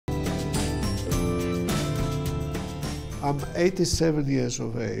I'm 87 years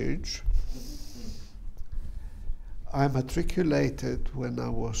of age. I matriculated when I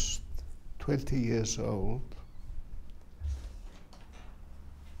was 20 years old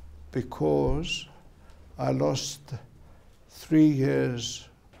because I lost 3 years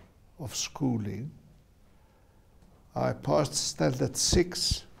of schooling. I passed standard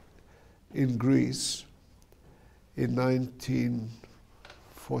 6 in Greece in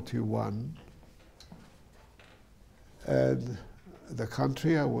 1941, and the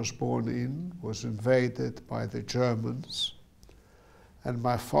country I was born in was invaded by the Germans, and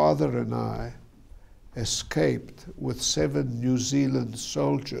my father and I escaped with 7 New Zealand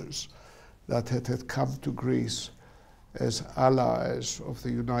soldiers that had come to Greece as allies of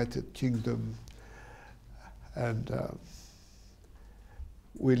the United Kingdom. And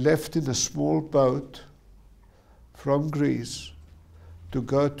we left in a small boat from Greece to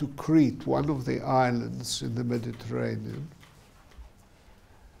go to Crete, one of the islands in the Mediterranean.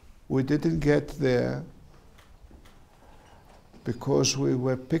 We didn't get there because we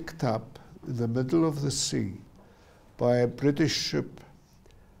were picked up in the middle of the sea by a British ship,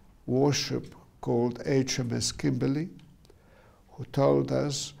 warship called HMS Kimberley, who told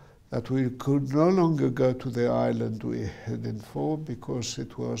us that we could no longer go to the island we had informed because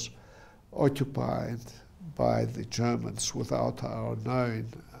it was occupied by the Germans without our knowing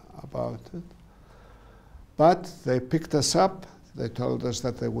about it. But they picked us up. They told us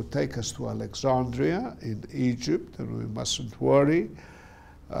that they would take us to Alexandria in Egypt, and we mustn't worry.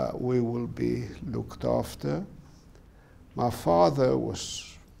 We will be looked after. My father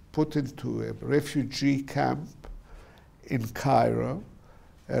was put into a refugee camp in Cairo,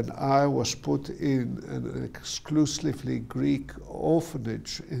 and I was put in an exclusively Greek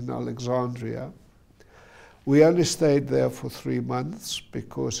orphanage in Alexandria. We only stayed there for 3 months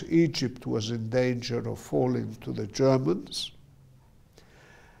because Egypt was in danger of falling to the Germans.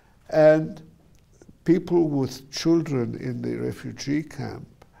 And people with children in the refugee camp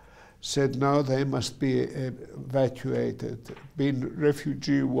said, no, they must be evacuated. Being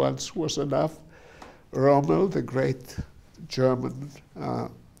refugee once was enough. Rommel, the great German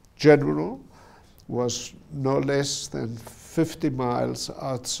general, was no less than 50 miles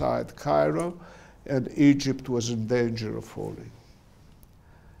outside Cairo, and Egypt was in danger of falling.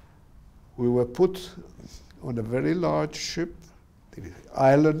 We were put on a very large ship, the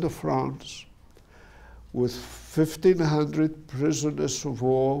island of France, with 1,500 prisoners of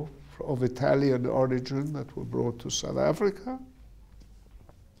war of Italian origin that were brought to South Africa,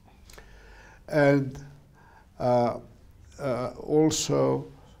 and also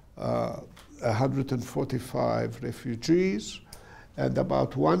 145 refugees and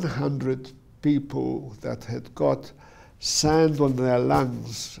about 100 people that had got sand on their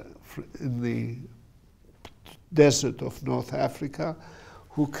lungs in the desert of North Africa,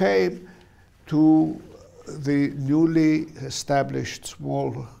 who came to the newly established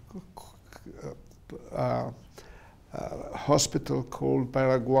small hospital called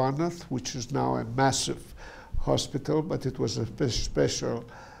Baragwanath, which is now a massive hospital, but it was a special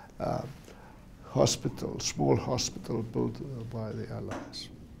hospital, small hospital built by the Allies.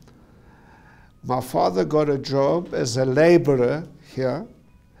 My father got a job as a laborer here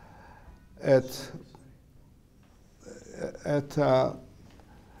at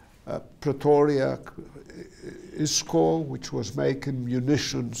Pretoria ISCO, which was making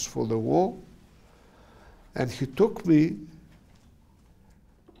munitions for the war. And he took me,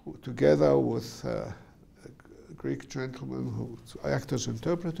 together with a Greek gentleman who acted as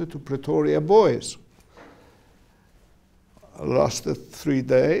interpreter, to Pretoria Boys. I lasted 3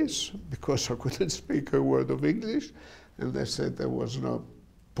 days because I couldn't speak a word of English, and they said there was no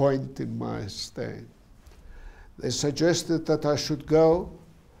point in my staying. They suggested that I should go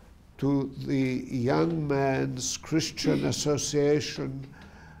to the Young Men's Christian Association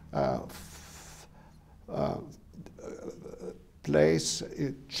place,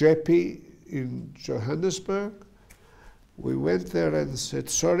 Jeppe in Johannesburg. We went there and said,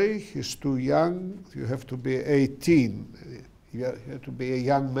 sorry, he's too young, you have to be 18. You have to be a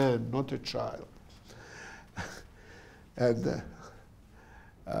young man, not a child. And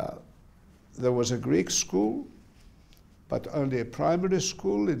there was a Greek school, but only a primary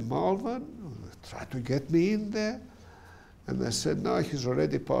school in Malvern. They tried to get me in there. And they said, no, he's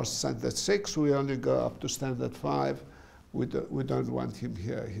already past standard 6. We only go up to standard 5. We don't want him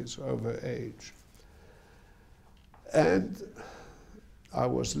here. He's over age. And I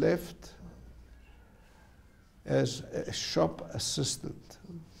was left as a shop assistant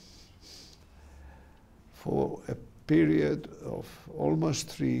for a period of almost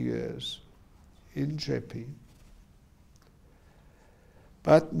 3 years in Jeppe,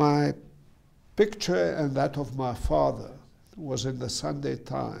 But my picture and that of my father was in the Sunday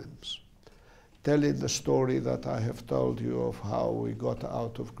Times, telling the story that I have told you of how we got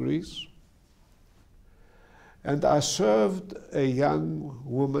out of Greece. And I served a young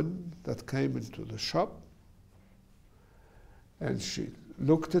woman that came into the shop, and she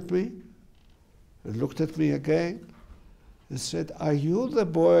looked at me and looked at me again and said, "Are you the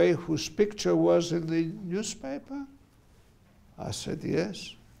boy whose picture was in the newspaper?" I said,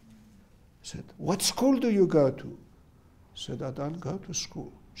 "Yes." She said, "What school do you go to?" I said, "I don't go to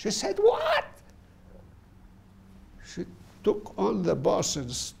school." She said, "What?" She took on the boss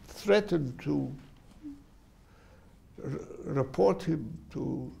and threatened to report him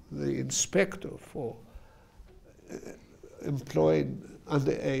to the inspector for employing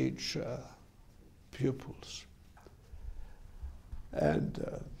underage pupils.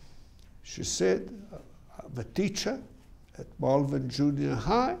 And she said, "I'm a teacher at Malvern Junior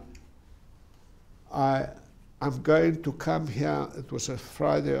High. I'm going to come here," it was a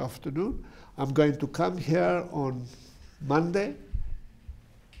Friday afternoon, "I'm going to come here on Monday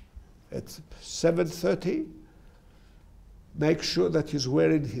at 7:30. Make sure that he's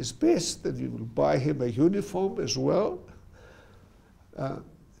wearing his best, and you will buy him a uniform as well.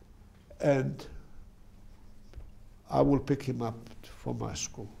 And I will pick him up for my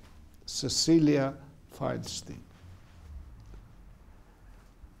school. Cecilia Feinstein."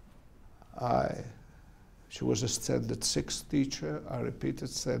 She was a Standard 6 teacher. I repeated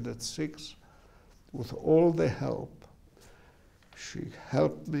Standard 6. With all the help, she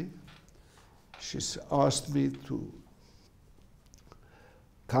helped me. She asked me to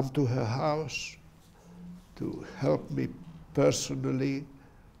come to her house to help me personally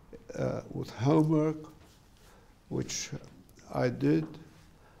with homework, which I did.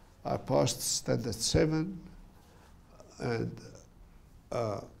 I passed Standard 7, and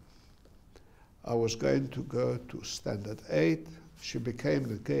I was going to go to Standard 8. She became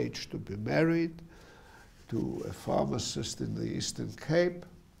engaged to be married to a pharmacist in the Eastern Cape,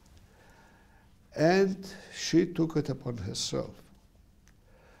 and she took it upon herself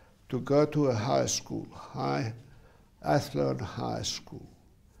to go to a high school, Athlone High School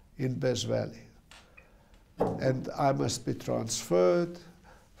in Bez Valley. And I must be transferred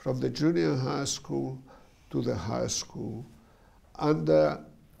from the junior high school to the high school under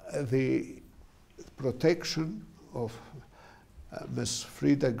the protection of Miss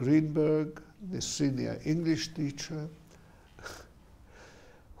Frida Greenberg, the senior English teacher,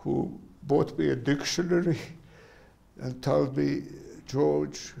 who bought me a dictionary and told me,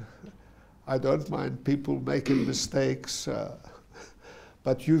 "George, I don't mind people making mistakes,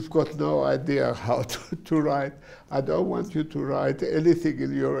 but you've got no idea how to write. I don't want you to write anything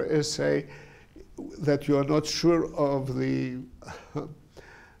in your essay that you're not sure of the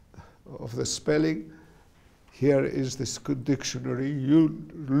spelling. Here is this good dictionary. You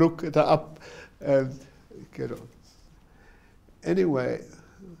look it up and get on." Anyway,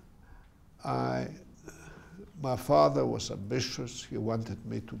 my father was ambitious. He wanted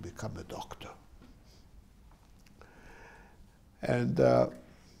me to become a doctor. And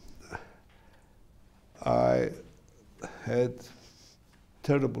I had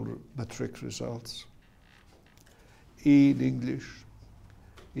terrible matric results. E in English,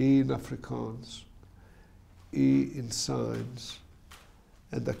 E in Afrikaans, E in science,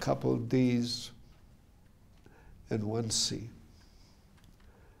 and a couple D's and one C.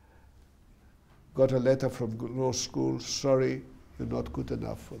 Got a letter from law school, "Sorry, you're not good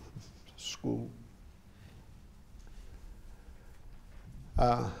enough for the school."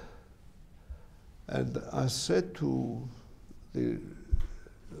 And I said to the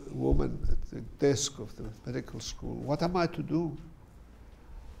woman at the desk of the medical school, "What am I to do?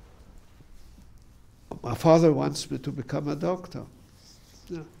 My father wants me to become a doctor."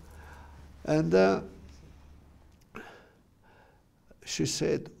 Yeah. And she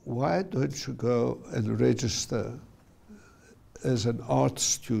said, "Why don't you go and register as an art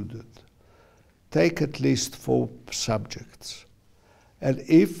student? Take at least 4 subjects. And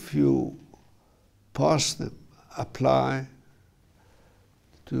if you pass them, apply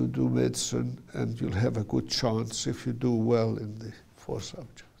to do medicine, and you'll have a good chance if you do well in the 4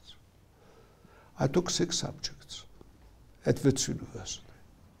 subjects." I took 6 subjects at Wits University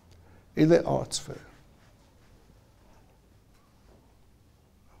in the arts fair.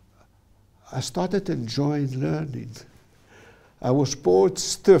 I started enjoying learning. I was bored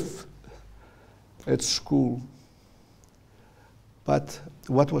stiff at school. But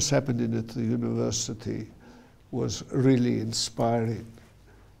what was happening at the university was really inspiring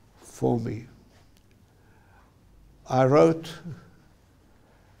for me. I wrote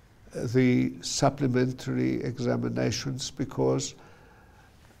the supplementary examinations because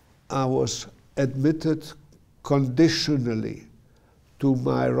I was admitted conditionally to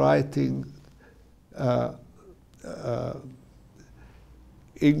my writing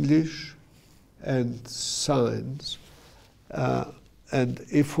English and science, and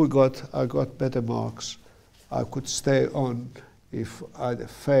if I got better marks, I could stay on. If I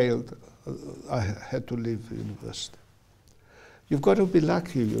failed, I had to leave the university. You've got to be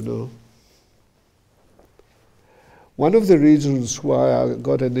lucky, you know. One of the reasons why I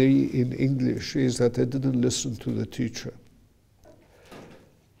got an E in English is that I didn't listen to the teacher.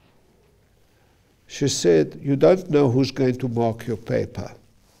 She said, "You don't know who's going to mark your paper.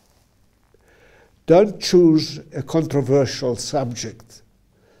 Don't choose a controversial subject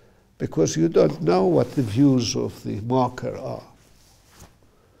because you don't know what the views of the marker are."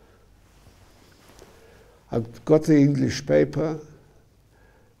 I got the English paper,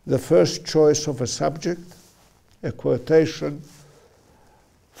 the first choice of a subject, a quotation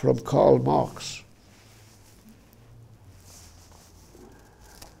from Karl Marx.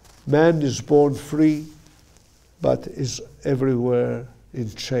 "Man is born free, but is everywhere in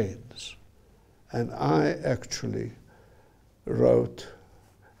chains." And I actually wrote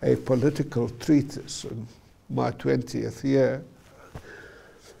a political treatise in my 20th year.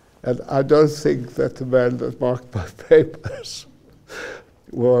 And I don't think that the man that marked my papers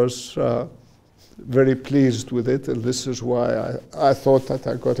was very pleased with it, and this is why I thought that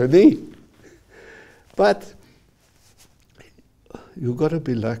I got an E. But you've got to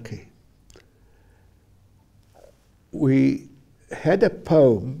be lucky. We had a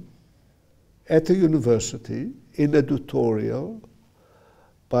poem at the university in a tutorial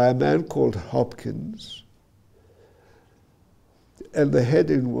by a man called Hopkins, and the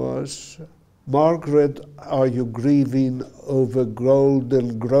heading was, "Margaret, are you grieving over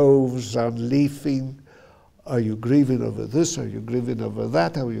golden groves unleafing? Are you grieving over this? Are you grieving over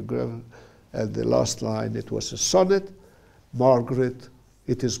that? Are you grieving?" And the last line, it was a sonnet, "Margaret,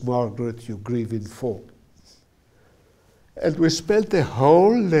 it is Margaret you're grieving for." And we spent the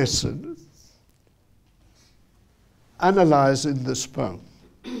whole lesson analyzing this poem.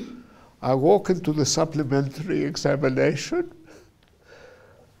 I walk into the supplementary examination.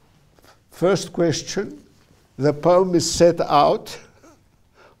 First question, the poem is set out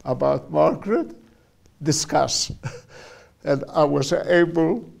about Margaret, discuss. And I was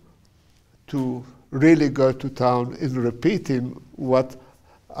able to really go to town in repeating what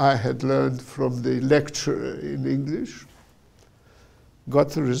I had learned from the lecture in English. Got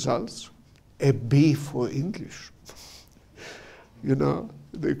the results, a B for English. You know,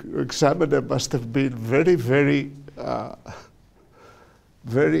 the examiner must have been very, very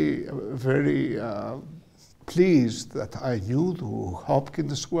pleased that I knew who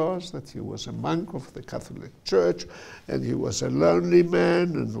Hopkins was, that he was a monk of the Catholic Church, and he was a lonely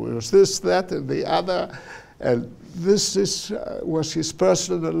man, and was this, that, and the other, and this was his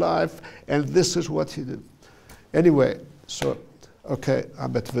personal life, and this is what he did. Anyway, so, okay,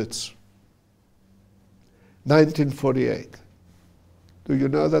 I'm at Wits. 1948. Do you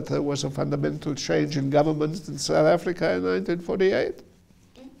know that there was a fundamental change in government in South Africa in 1948?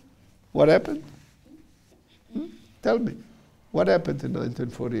 What happened? Tell me. What happened in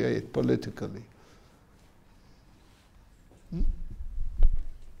 1948 politically?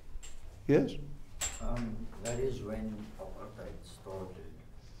 Yes? That is when apartheid started.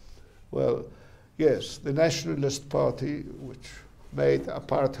 Well, yes, the Nationalist Party, which made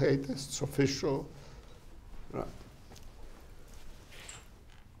apartheid its official. Right.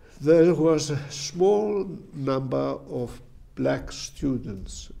 There was a small number of black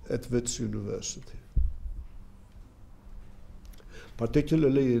students at Wits University,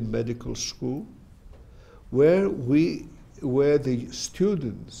 particularly in medical school, where the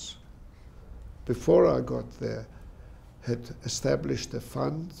students, before I got there, had established a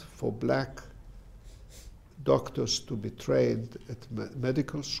fund for black doctors to be trained at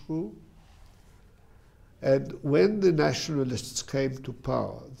medical school. And when the nationalists came to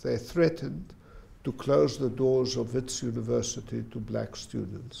power, they threatened to close the doors of Wits University to black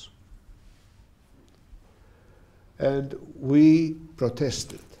students. And we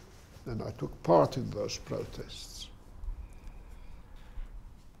protested, and I took part in those protests.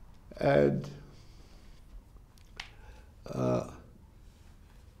 And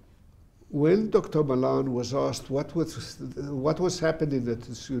when Dr. Malan was asked what was happening at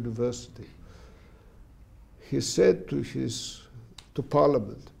this university, he said to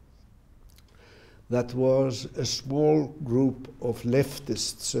Parliament, that was a small group of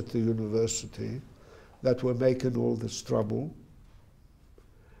leftists at the university that were making all this trouble.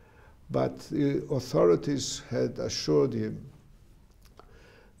 But the authorities had assured him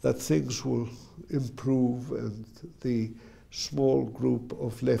that things will improve and the small group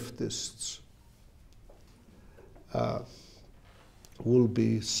of leftists will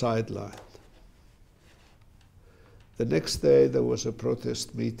be sidelined. The next day there was a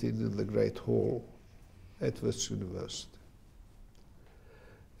protest meeting in the Great Hall at Wits University.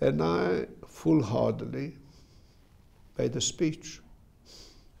 And I full-heartedly made a speech,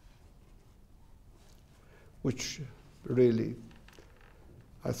 which really,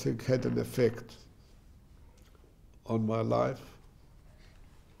 I think, had an effect on my life.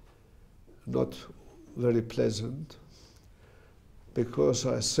 Not very pleasant, because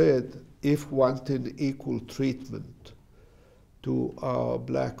I said, if wanting equal treatment to our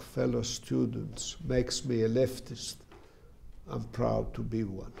black fellow students makes me a leftist, I'm proud to be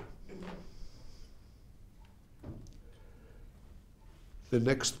one. The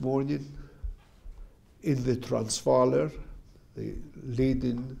next morning, in the Transvaaler, the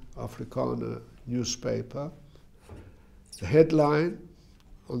leading Afrikaner newspaper, the headline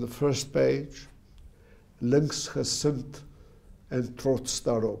on the first page, linksgesind en trots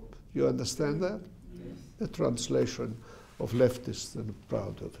daarop. You understand that? Yes. The translation of leftist and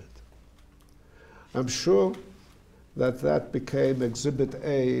proud of it. I'm sure that that became Exhibit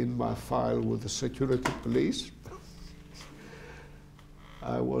A in my file with the security police.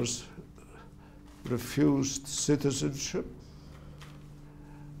 I was refused citizenship.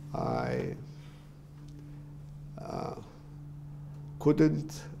 I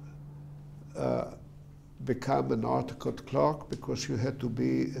couldn't become an articled clerk because you had to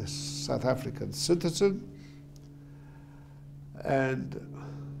be a South African citizen. And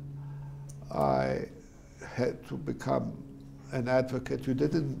I had to become an advocate. You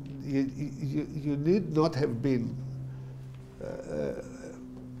need not have been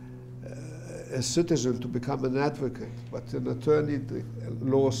a citizen to become an advocate, but an attorney, the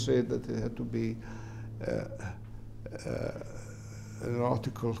law said that it had to be an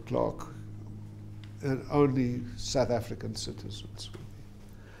articled clerk, and only South African citizens.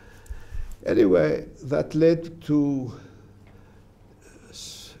 Anyway, that led to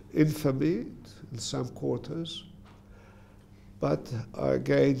infamy in some quarters, but I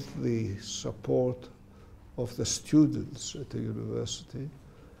gained the support of the students at the university.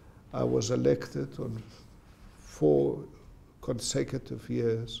 I was elected on 4 consecutive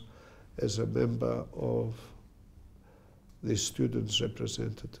years as a member of the Students'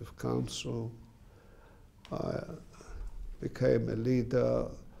 Representative Council. I became a leader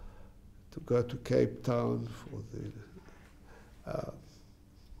to go to Cape Town for the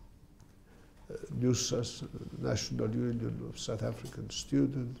NUSAS, National Union of South African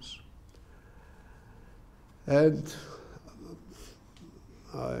Students. And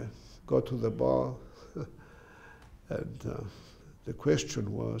I got to the bar, and the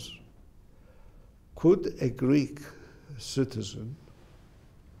question was, could a Greek citizen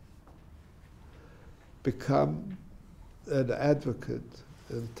become an advocate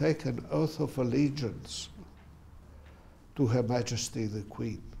and take an oath of allegiance to Her Majesty the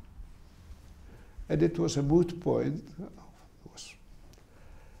Queen? And it was a moot point.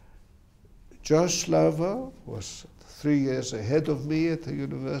 Joe Slover was 3 years ahead of me at the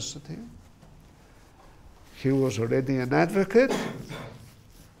university. He was already an advocate.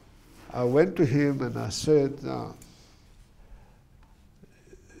 I went to him and I said, now,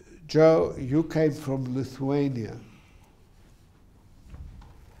 Joe, you came from Lithuania,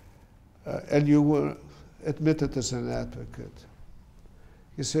 and you were admitted as an advocate.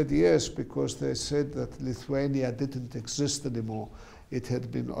 He said, yes, because they said that Lithuania didn't exist anymore. It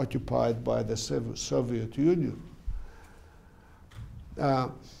had been occupied by the Soviet Union.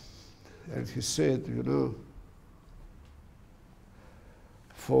 And he said, you know,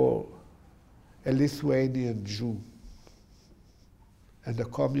 for a Lithuanian Jew, and a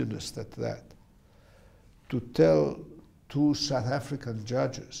communist at that, to tell 2 South African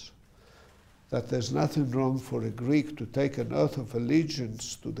judges that there's nothing wrong for a Greek to take an oath of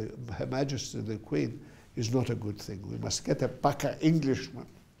allegiance to Her Majesty the Queen is not a good thing. We must get a Paka Englishman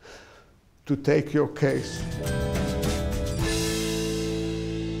to take your case.